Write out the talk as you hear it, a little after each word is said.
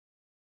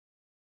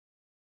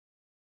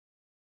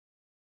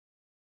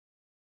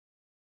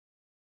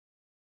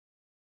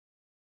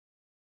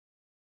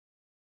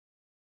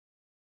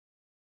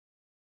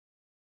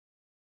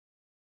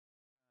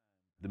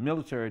the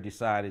military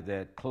decided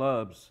that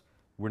clubs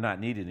were not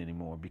needed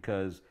anymore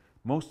because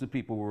most of the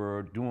people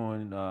were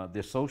doing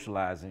their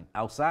socializing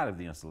outside of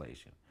the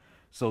installation.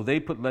 So they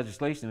put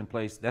legislation in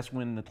place. That's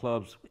when the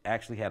clubs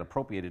actually had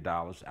appropriated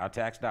dollars, our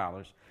tax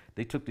dollars.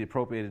 They took the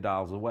appropriated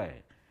dollars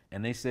away.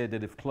 And they said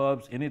that if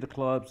clubs, any of the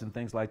clubs and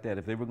things like that,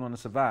 if they were going to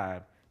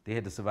survive, they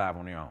had to survive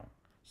on their own.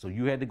 So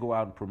you had to go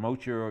out and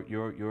promote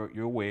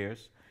your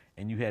wares,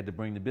 and you had to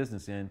bring the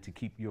business in to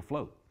keep you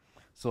afloat.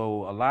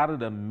 So a lot of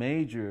the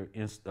major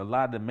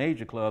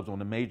clubs on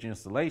the major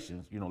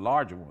installations, you know,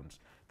 larger ones,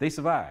 they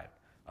survived.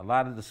 A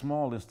lot of the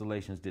small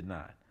installations did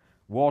not.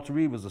 Walter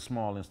Reed was a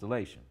small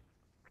installation.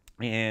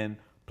 And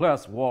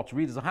plus, Walter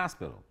Reed is a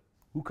hospital.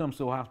 Who comes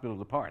to a hospital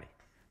to party?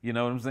 You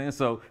know what I'm saying?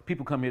 So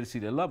people come here to see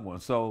their loved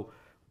ones. So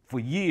for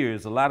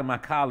years, a lot of my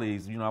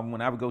colleagues, you know,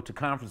 when I would go to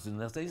conferences,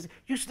 they'd say,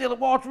 "You still at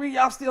Walter Reed?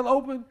 Y'all still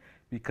open?"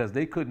 Because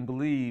they couldn't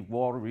believe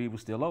Walter Reed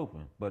was still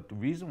open. But the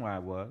reason why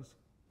was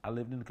I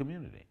lived in the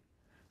community.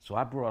 So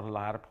I brought a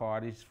lot of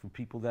parties for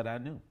people that I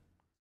knew.